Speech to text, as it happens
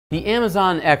The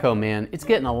Amazon Echo, man, it's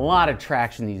getting a lot of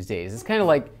traction these days. It's kind of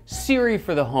like Siri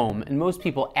for the home, and most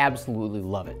people absolutely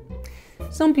love it.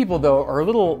 Some people, though, are a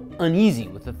little uneasy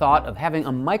with the thought of having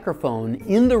a microphone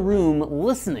in the room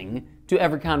listening to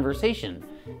every conversation.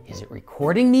 Is it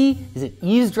recording me? Is it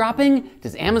eavesdropping?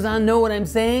 Does Amazon know what I'm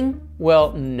saying?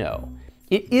 Well, no.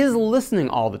 It is listening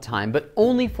all the time, but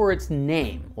only for its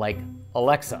name, like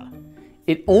Alexa.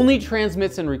 It only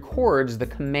transmits and records the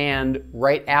command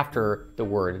right after the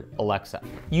word Alexa.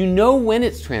 You know when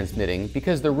it's transmitting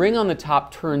because the ring on the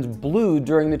top turns blue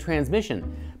during the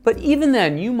transmission. But even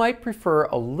then, you might prefer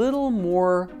a little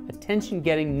more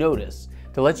attention-getting notice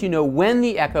to let you know when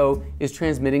the Echo is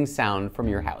transmitting sound from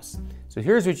your house. So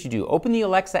here's what you do. Open the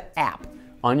Alexa app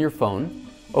on your phone,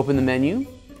 open the menu,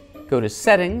 go to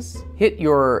Settings, hit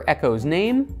your Echo's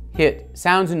name, hit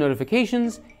Sounds and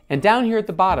Notifications, and down here at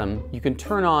the bottom, you can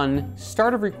turn on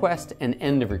Start of Request and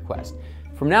End of Request.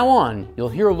 From now on, you'll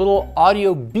hear a little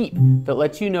audio beep that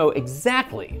lets you know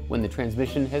exactly when the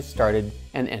transmission has started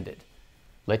and ended.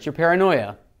 Let your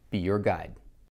paranoia be your guide.